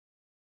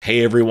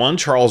Hey everyone,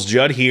 Charles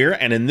Judd here,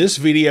 and in this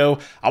video,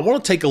 I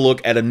want to take a look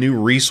at a new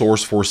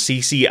resource for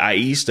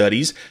CCIE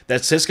studies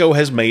that Cisco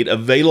has made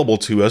available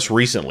to us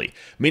recently.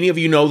 Many of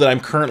you know that I'm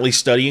currently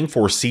studying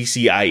for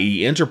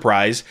CCIE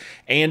Enterprise,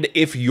 and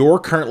if you're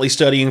currently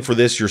studying for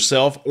this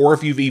yourself, or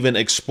if you've even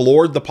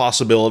explored the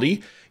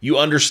possibility, you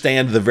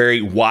understand the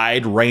very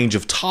wide range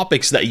of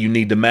topics that you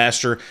need to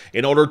master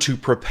in order to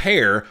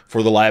prepare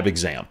for the lab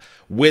exam.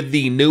 With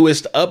the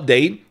newest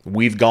update,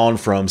 we've gone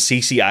from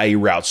CCIE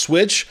Route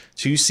Switch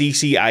to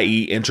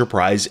CCIE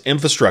Enterprise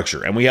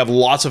Infrastructure, and we have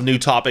lots of new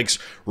topics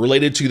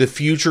related to the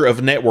future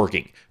of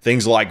networking,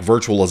 things like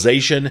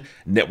virtualization,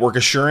 network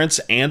assurance,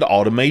 and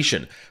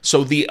automation.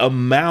 So the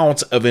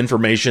amount of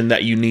information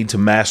that you need to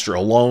master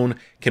alone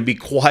can be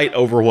quite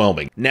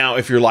overwhelming. Now,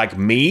 if you're like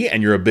me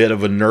and you're a bit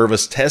of a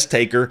nervous test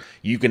taker,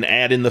 you can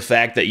add in the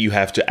fact that you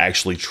have to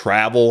actually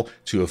travel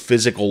to a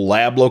physical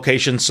lab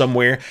location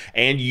somewhere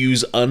and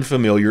use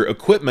unfamiliar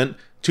equipment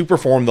to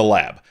perform the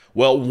lab.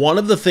 Well, one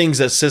of the things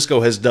that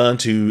Cisco has done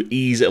to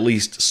ease at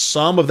least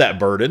some of that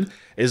burden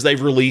is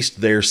they've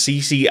released their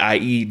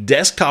CCIE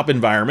desktop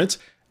environment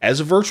as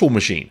a virtual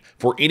machine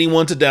for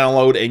anyone to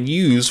download and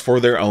use for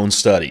their own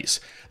studies.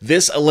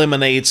 This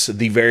eliminates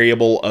the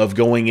variable of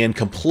going in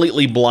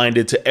completely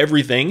blinded to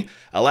everything,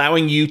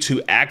 allowing you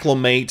to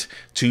acclimate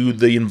to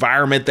the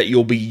environment that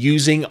you'll be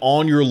using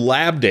on your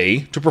lab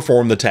day to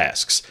perform the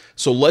tasks.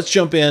 So let's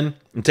jump in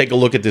and take a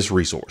look at this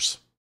resource.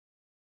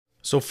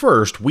 So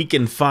first, we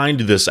can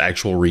find this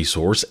actual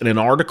resource in an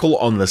article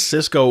on the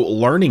Cisco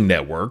Learning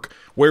Network,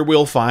 where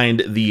we'll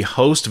find the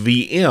host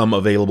VM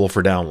available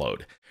for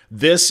download.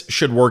 This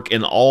should work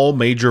in all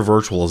major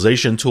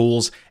virtualization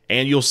tools,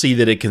 and you'll see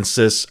that it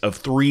consists of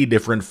 3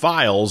 different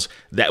files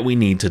that we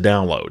need to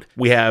download.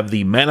 We have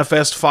the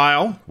manifest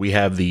file, we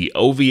have the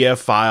OVF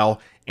file,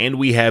 and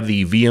we have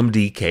the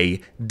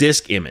VMDK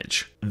disk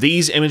image.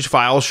 These image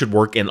files should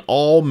work in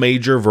all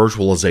major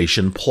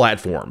virtualization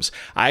platforms.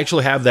 I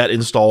actually have that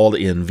installed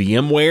in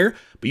VMware,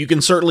 but you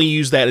can certainly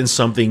use that in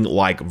something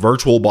like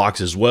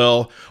VirtualBox as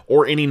well,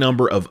 or any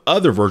number of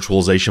other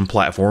virtualization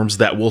platforms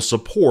that will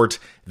support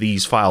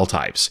these file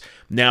types.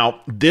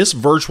 Now, this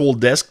virtual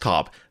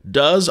desktop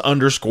does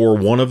underscore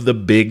one of the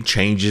big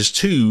changes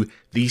to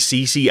the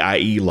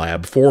CCIE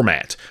lab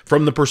format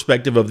from the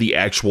perspective of the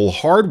actual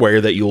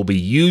hardware that you'll be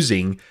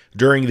using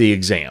during the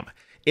exam.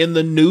 In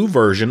the new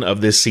version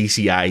of this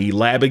CCIE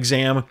lab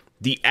exam,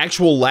 the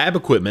actual lab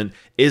equipment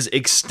is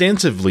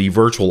extensively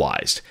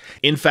virtualized.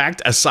 In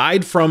fact,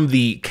 aside from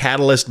the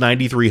Catalyst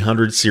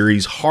 9300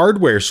 series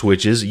hardware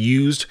switches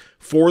used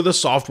for the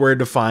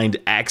software-defined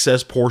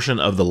access portion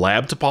of the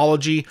lab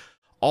topology,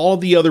 all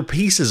of the other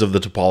pieces of the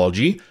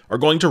topology are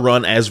going to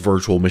run as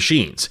virtual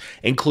machines,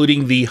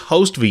 including the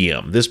host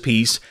VM, this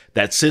piece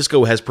that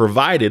Cisco has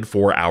provided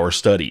for our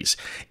studies.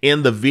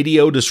 In the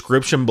video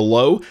description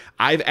below,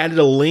 I've added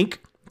a link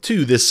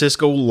to this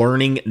Cisco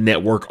Learning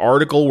Network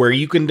article where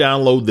you can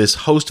download this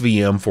host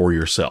VM for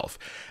yourself.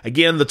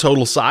 Again, the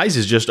total size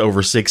is just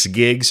over 6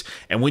 gigs,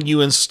 and when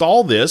you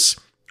install this,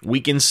 we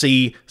can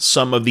see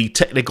some of the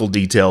technical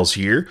details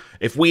here.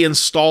 If we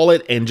install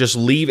it and just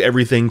leave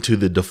everything to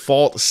the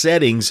default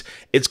settings,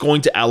 it's going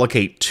to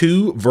allocate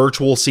 2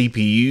 virtual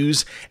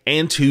CPUs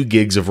and 2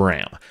 gigs of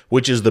RAM,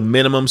 which is the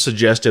minimum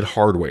suggested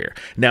hardware.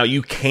 Now,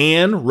 you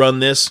can run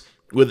this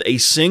with a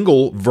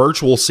single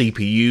virtual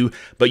CPU,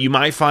 but you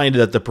might find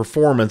that the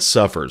performance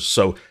suffers.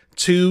 So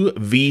 2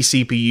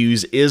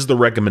 vCPUs is the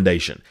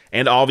recommendation.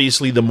 And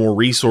obviously, the more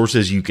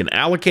resources you can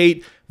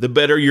allocate, the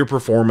better your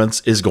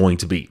performance is going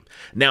to be.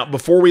 Now,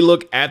 before we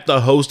look at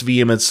the host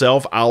VM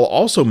itself, I'll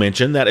also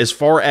mention that as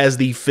far as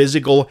the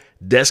physical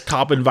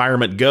desktop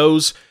environment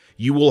goes,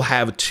 you will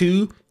have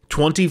 2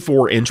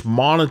 24-inch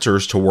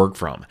monitors to work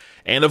from,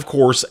 and of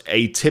course,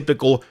 a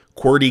typical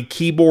QWERTY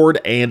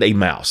keyboard and a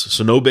mouse.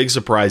 So no big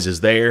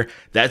surprises there.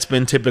 That's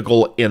been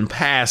typical in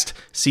past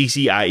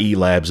CCIE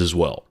labs as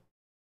well.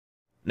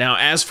 Now,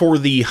 as for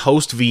the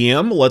host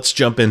VM, let's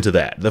jump into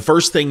that. The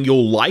first thing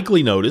you'll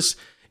likely notice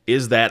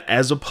is that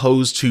as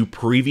opposed to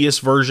previous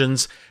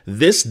versions,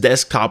 this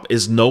desktop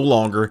is no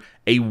longer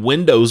a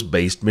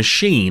Windows-based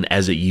machine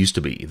as it used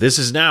to be. This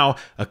is now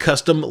a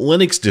custom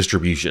Linux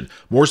distribution.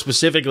 More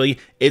specifically,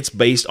 it's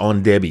based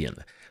on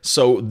Debian.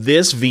 So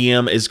this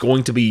VM is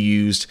going to be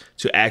used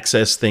to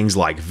access things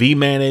like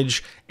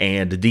vManage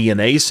and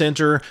DNA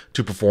Center,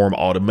 to perform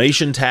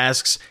automation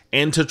tasks,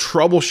 and to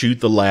troubleshoot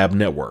the lab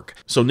network.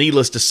 So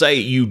needless to say,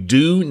 you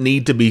do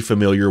need to be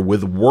familiar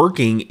with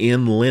working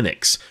in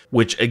Linux,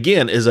 which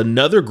again is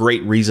another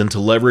great reason to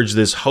leverage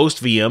this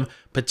host VM,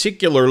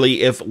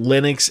 particularly if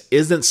Linux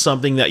isn't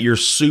something that you're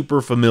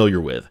super familiar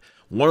with.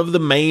 One of the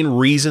main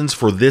reasons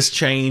for this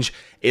change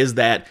is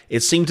that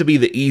it seemed to be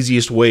the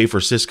easiest way for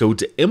Cisco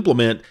to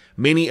implement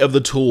many of the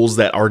tools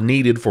that are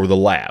needed for the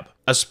lab,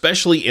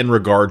 especially in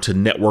regard to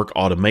network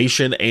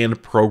automation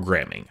and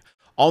programming.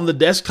 On the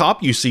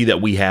desktop, you see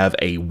that we have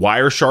a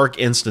Wireshark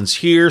instance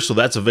here, so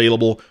that's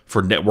available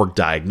for network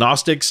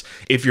diagnostics.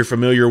 If you're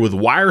familiar with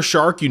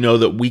Wireshark, you know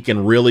that we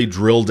can really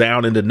drill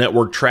down into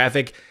network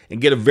traffic and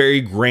get a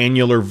very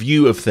granular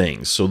view of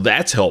things, so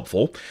that's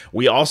helpful.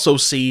 We also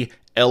see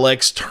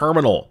LX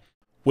Terminal,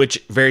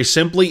 which very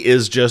simply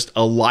is just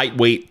a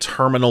lightweight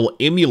terminal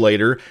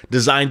emulator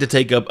designed to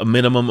take up a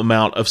minimum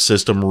amount of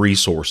system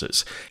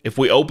resources. If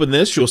we open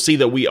this, you'll see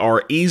that we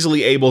are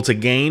easily able to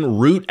gain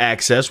root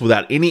access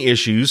without any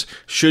issues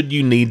should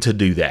you need to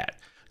do that.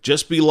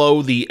 Just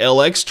below the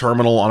LX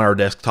terminal on our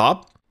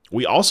desktop,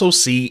 we also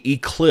see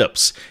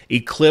Eclipse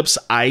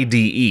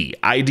IDE.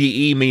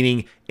 IDE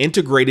meaning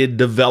Integrated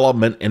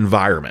Development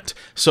Environment.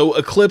 So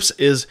Eclipse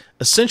is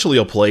essentially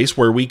a place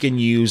where we can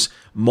use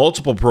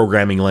multiple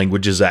programming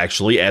languages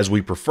actually as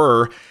we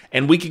prefer,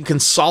 and we can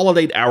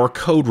consolidate our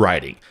code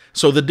writing.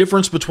 So the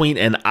difference between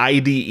an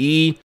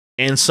IDE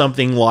and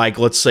something like,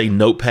 let's say,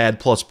 Notepad++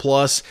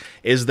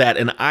 is that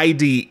an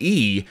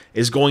IDE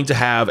is going to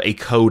have a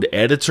code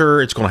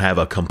editor, it's going to have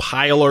a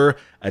compiler,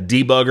 a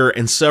debugger,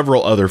 and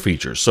several other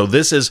features. So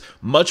this is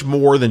much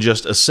more than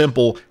just a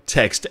simple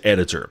text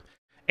editor.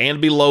 And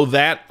below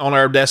that on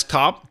our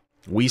desktop,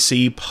 we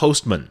see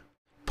Postman.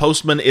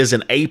 Postman is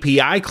an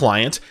API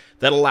client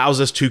that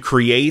allows us to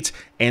create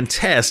and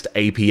test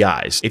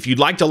APIs. If you'd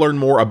like to learn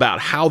more about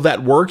how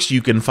that works,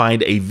 you can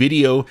find a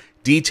video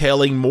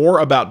detailing more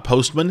about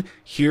Postman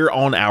here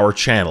on our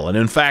channel. And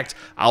in fact,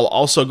 I'll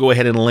also go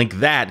ahead and link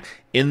that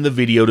in the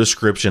video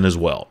description as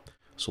well.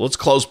 So let's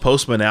close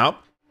Postman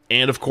out.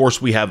 And of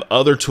course, we have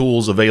other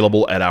tools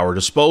available at our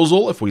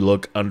disposal. If we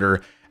look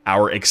under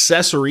our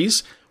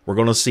accessories, we're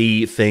going to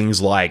see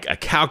things like a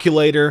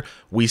calculator.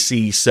 We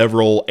see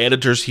several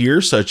editors here,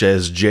 such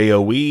as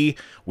JOE.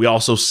 We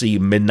also see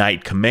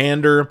Midnight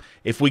Commander.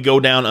 If we go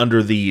down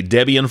under the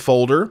Debian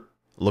folder,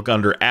 look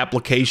under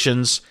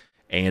Applications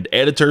and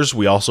Editors,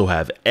 we also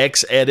have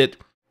Xedit.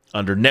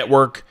 Under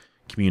Network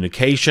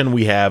Communication,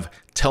 we have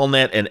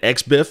Telnet and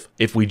XBIF.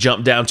 If we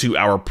jump down to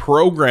our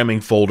programming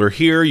folder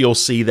here, you'll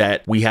see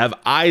that we have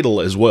idle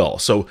as well.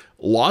 So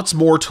lots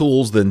more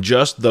tools than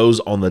just those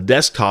on the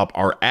desktop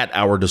are at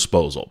our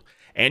disposal.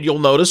 And you'll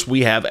notice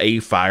we have a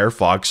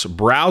Firefox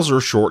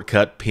browser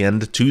shortcut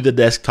pinned to the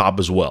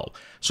desktop as well.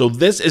 So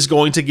this is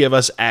going to give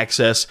us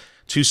access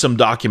to some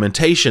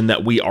documentation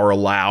that we are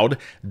allowed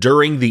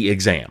during the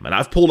exam. And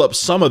I've pulled up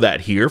some of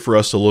that here for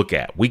us to look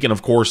at. We can,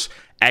 of course,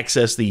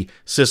 access the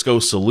Cisco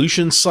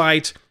Solutions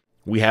site.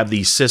 We have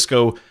the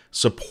Cisco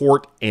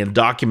Support and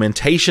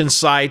Documentation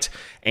site,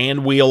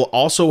 and we'll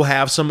also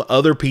have some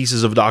other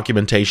pieces of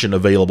documentation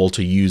available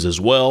to use as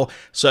well,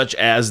 such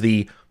as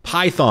the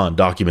Python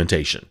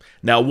documentation.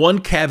 Now, one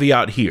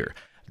caveat here.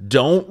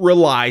 Don't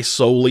rely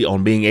solely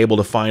on being able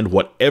to find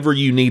whatever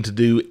you need to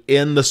do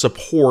in the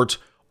support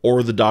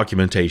or the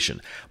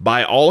documentation.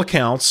 By all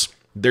accounts,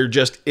 there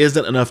just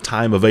isn't enough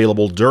time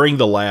available during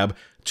the lab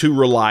to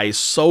rely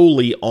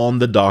solely on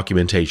the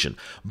documentation.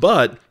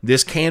 But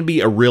this can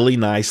be a really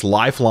nice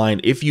lifeline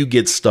if you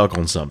get stuck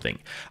on something.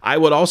 I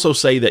would also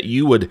say that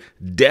you would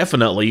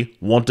definitely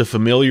want to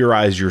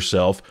familiarize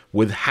yourself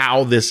with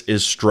how this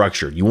is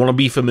structured. You want to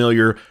be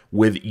familiar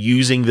with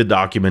using the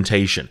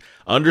documentation.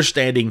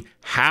 Understanding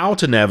how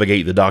to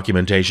navigate the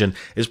documentation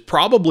is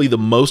probably the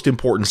most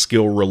important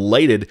skill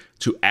related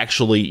to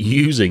actually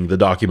using the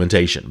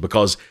documentation,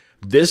 because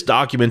this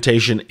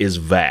documentation is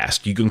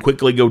vast. You can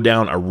quickly go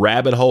down a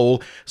rabbit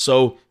hole,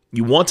 so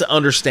you want to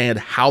understand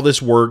how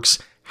this works,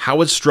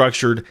 how it's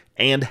structured,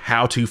 and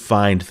how to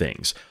find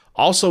things.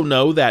 Also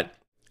know that,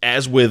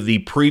 as with the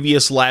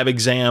previous lab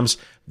exams,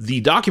 the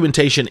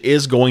documentation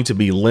is going to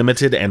be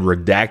limited and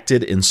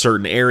redacted in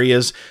certain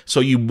areas,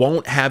 so you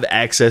won't have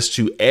access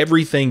to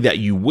everything that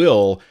you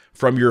will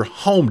from your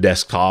home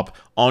desktop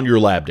on your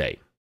lab day.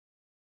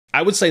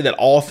 I would say that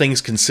all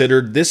things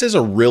considered, this is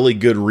a really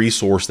good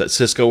resource that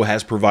Cisco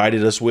has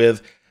provided us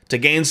with to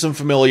gain some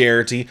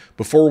familiarity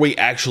before we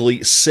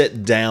actually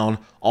sit down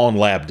on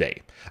lab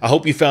day. I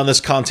hope you found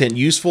this content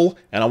useful,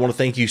 and I want to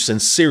thank you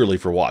sincerely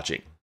for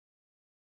watching.